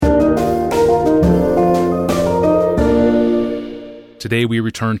Today we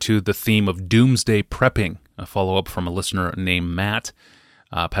return to the theme of Doomsday prepping, a follow-up from a listener named Matt.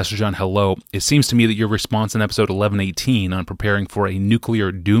 Pastor John, hello. It seems to me that your response in episode 1118 on preparing for a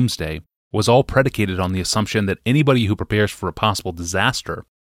nuclear doomsday was all predicated on the assumption that anybody who prepares for a possible disaster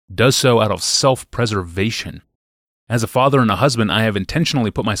does so out of self-preservation. As a father and a husband, I have intentionally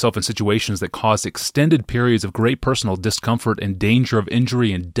put myself in situations that caused extended periods of great personal discomfort and danger of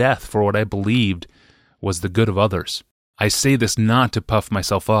injury and death for what I believed was the good of others. I say this not to puff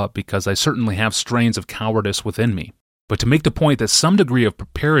myself up, because I certainly have strains of cowardice within me, but to make the point that some degree of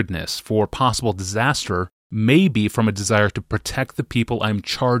preparedness for possible disaster may be from a desire to protect the people I'm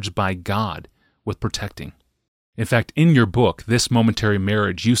charged by God with protecting. In fact, in your book, This Momentary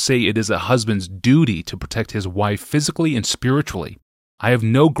Marriage, you say it is a husband's duty to protect his wife physically and spiritually. I have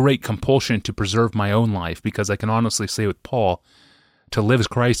no great compulsion to preserve my own life, because I can honestly say with Paul, to live is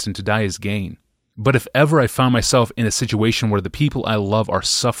Christ and to die is gain. But if ever I found myself in a situation where the people I love are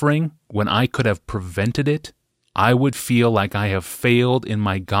suffering when I could have prevented it, I would feel like I have failed in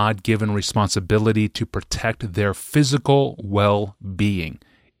my God-given responsibility to protect their physical well-being.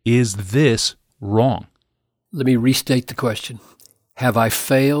 Is this wrong? Let me restate the question. Have I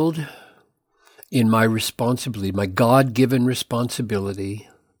failed in my responsibility, my God-given responsibility,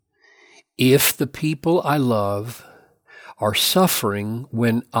 if the people I love are suffering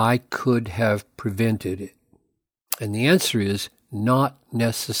when I could have prevented it? And the answer is not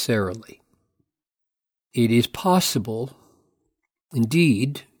necessarily. It is possible,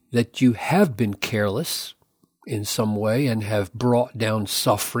 indeed, that you have been careless in some way and have brought down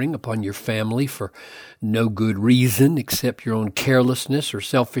suffering upon your family for no good reason except your own carelessness or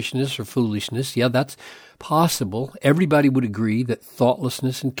selfishness or foolishness. Yeah, that's possible. Everybody would agree that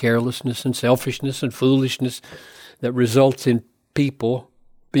thoughtlessness and carelessness and selfishness and foolishness that results in people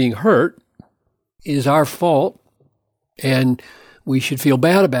being hurt is our fault, and we should feel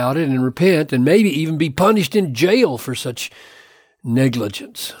bad about it and repent and maybe even be punished in jail for such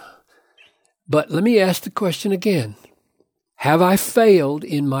negligence. But let me ask the question again. Have I failed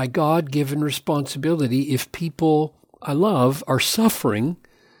in my God-given responsibility if people I love are suffering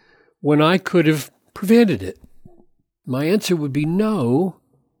when I could have prevented it? My answer would be no,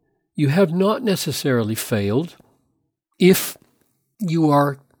 you have not necessarily failed if you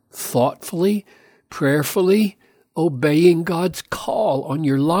are thoughtfully, prayerfully obeying God's call on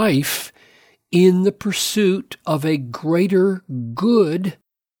your life in the pursuit of a greater good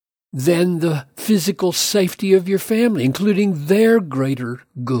than the physical safety of your family, including their greater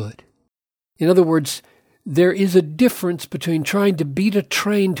good. In other words, there is a difference between trying to beat a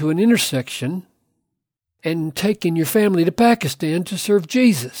train to an intersection and taking your family to Pakistan to serve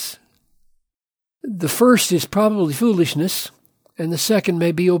Jesus. The first is probably foolishness, and the second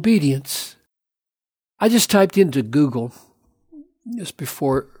may be obedience. I just typed into Google, just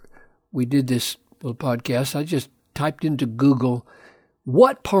before we did this little podcast, I just typed into Google,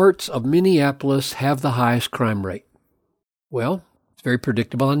 what parts of Minneapolis have the highest crime rate? Well, it's very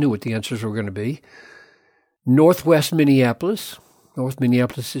predictable. I knew what the answers were going to be. Northwest Minneapolis, North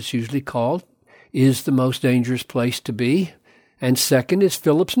Minneapolis it's usually called, is the most dangerous place to be. And second is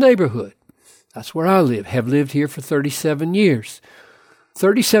Phillips neighborhood. That's where I live, have lived here for 37 years.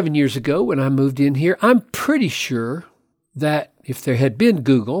 37 years ago when I moved in here, I'm pretty sure that if there had been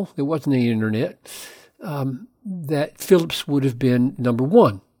Google, there wasn't the internet, that Phillips would have been number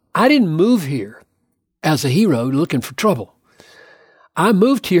one. I didn't move here as a hero looking for trouble. I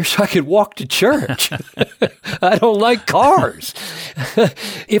moved here so I could walk to church. I don't like cars.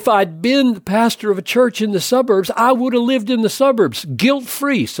 If I'd been the pastor of a church in the suburbs, I would have lived in the suburbs,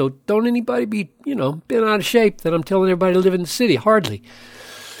 guilt-free. So don't anybody be, bent out of shape that I'm telling everybody to live in the city. Hardly.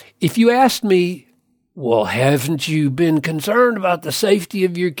 If you asked me, well, haven't you been concerned about the safety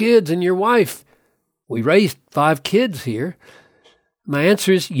of your kids and your wife? We raised 5 kids here. My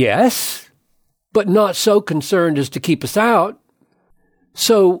answer is yes, but not so concerned as to keep us out.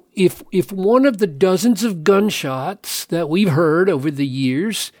 So if one of the dozens of gunshots that we've heard over the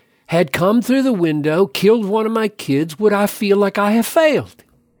years had come through the window, killed one of my kids, would I feel like I have failed?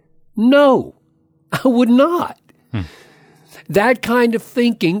 No, I would not. That kind of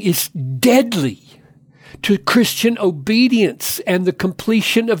thinking is deadly to Christian obedience and the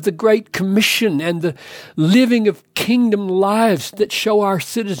completion of the Great Commission and the living of kingdom lives that show our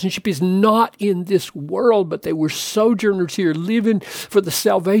citizenship is not in this world, but they were sojourners here living for the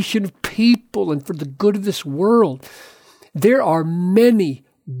salvation of people and for the good of this world. There are many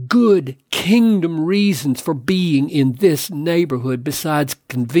good kingdom reasons for being in this neighborhood besides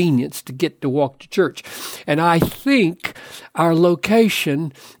convenience to get to walk to church. And I think our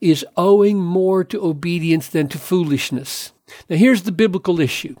location is owing more to obedience than to foolishness. Now here's the biblical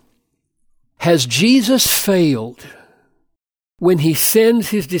issue. Has Jesus failed when he sends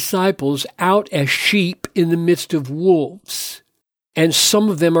his disciples out as sheep in the midst of wolves, and some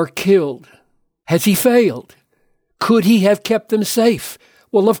of them are killed? Has he failed? Could he have kept them safe?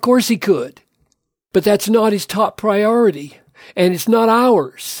 Well, of course he could. But that's not his top priority, and it's not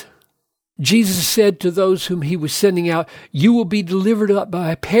ours. Jesus said to those whom he was sending out, you will be delivered up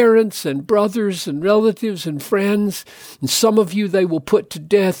by parents and brothers and relatives and friends, and some of you they will put to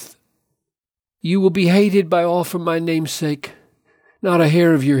death. You will be hated by all for my name's sake. Not a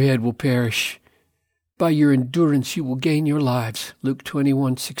hair of your head will perish. By your endurance you will gain your lives. Luke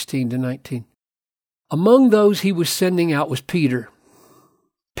 21:16-19. Among those he was sending out was Peter.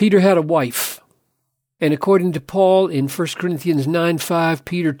 Peter had a wife. And according to Paul in 1 Corinthians 9:5,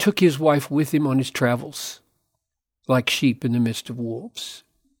 Peter took his wife with him on his travels, like sheep in the midst of wolves.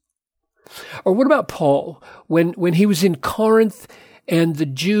 Or what about Paul, when he was in Corinth and the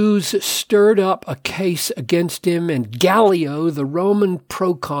Jews stirred up a case against him, and Gallio, the Roman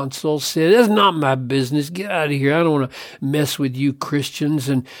proconsul, said, that's not my business, get out of here, I don't want to mess with you Christians.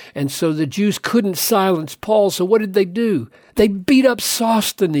 And so the Jews couldn't silence Paul, so what did they do? They beat up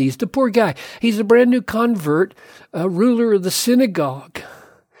Sosthenes, the poor guy. He's a brand new convert, a ruler of the synagogue.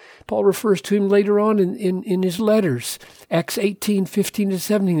 Paul refers to him later on in his letters, Acts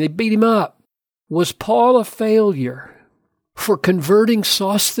 18:15-17. They beat him up. Was Paul a failure for converting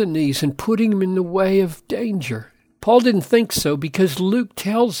Sosthenes and putting him in the way of danger? Paul didn't think so, because Luke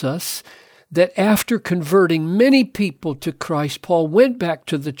tells us that after converting many people to Christ, Paul went back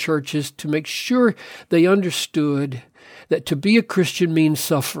to the churches to make sure they understood that to be a Christian means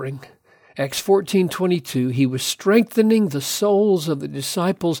suffering. Acts 14:22, he was strengthening the souls of the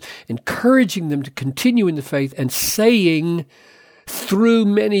disciples, encouraging them to continue in the faith, and saying, through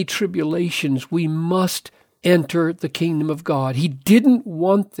many tribulations, we must enter the kingdom of God. He didn't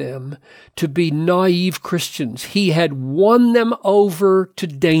want them to be naive Christians. He had won them over to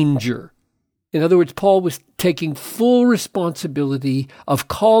danger. In other words, Paul was taking full responsibility of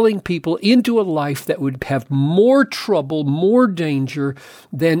calling people into a life that would have more trouble, more danger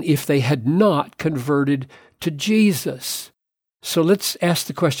than if they had not converted to Jesus. So let's ask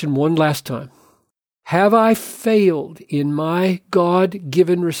the question one last time. Have I failed in my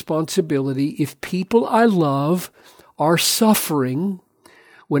God-given responsibility if people I love are suffering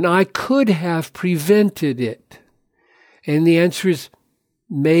when I could have prevented it? And the answer is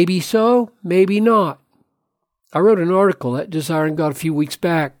maybe so, maybe not. I wrote an article at Desiring God a few weeks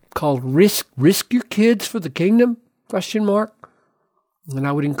back called Risk Your Kids for the Kingdom? And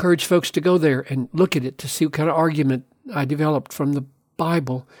I would encourage folks to go there and look at it to see what kind of argument I developed from the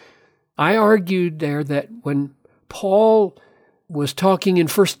Bible. I argued there that when Paul was talking in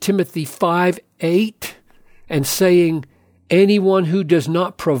 1 Timothy 5:8 and saying, anyone who does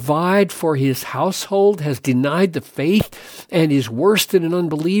not provide for his household has denied the faith and is worse than an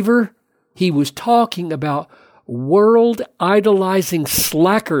unbeliever, he was talking about world-idolizing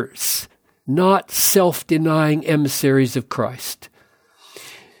slackers, not self-denying emissaries of Christ.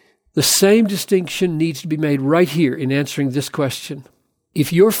 The same distinction needs to be made right here in answering this question.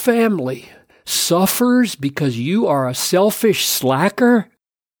 If your family suffers because you are a selfish slacker,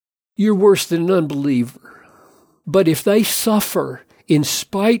 you're worse than an unbeliever. But if they suffer in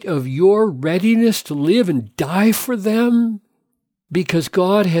spite of your readiness to live and die for them, because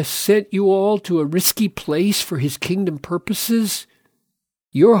God has sent you all to a risky place for His kingdom purposes,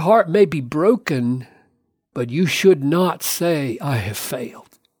 your heart may be broken, but you should not say, I have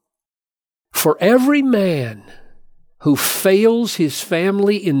failed. For every man who fails his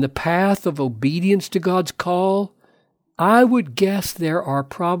family in the path of obedience to God's call, I would guess there are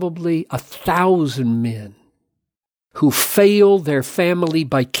probably 1,000 men who fail their family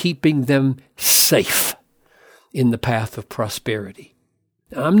by keeping them safe in the path of prosperity.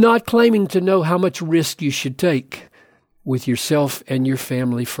 I'm not claiming to know how much risk you should take with yourself and your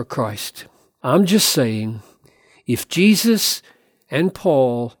family for Christ. I'm just saying, if Jesus and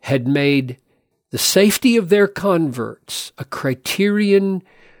Paul had made the safety of their converts a criterion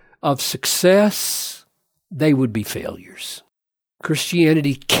of success, they would be failures.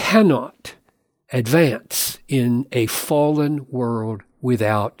 Christianity cannot advance in a fallen world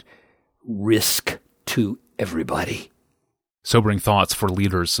without risk to everybody. Sobering thoughts for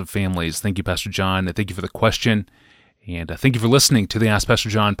leaders of families. Thank you, Pastor John, and thank you for the question. And thank you for listening to the Ask Pastor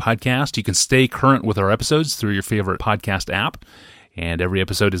John podcast. You can stay current with our episodes through your favorite podcast app. And every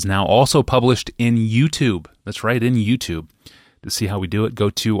episode is now also published in YouTube. That's right, in YouTube. To see how we do it, go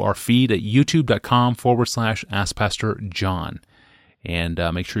to our feed at youtube.com/AskPastorJohn. And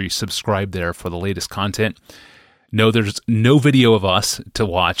make sure you subscribe there for the latest content. No, there's no video of us to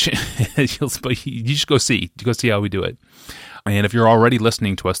watch. But you just go see how we do it. And if you're already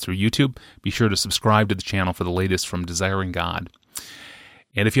listening to us through YouTube, be sure to subscribe to the channel for the latest from Desiring God.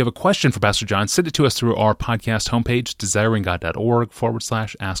 And if you have a question for Pastor John, send it to us through our podcast homepage,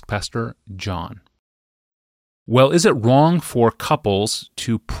 desiringgod.org/Ask Pastor John. Well, is it wrong for couples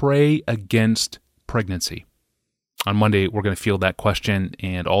to pray against pregnancy? On Monday, we're going to field that question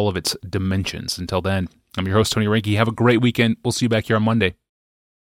and all of its dimensions. Until then, I'm your host, Tony Reinke. Have a great weekend. We'll see you back here on Monday.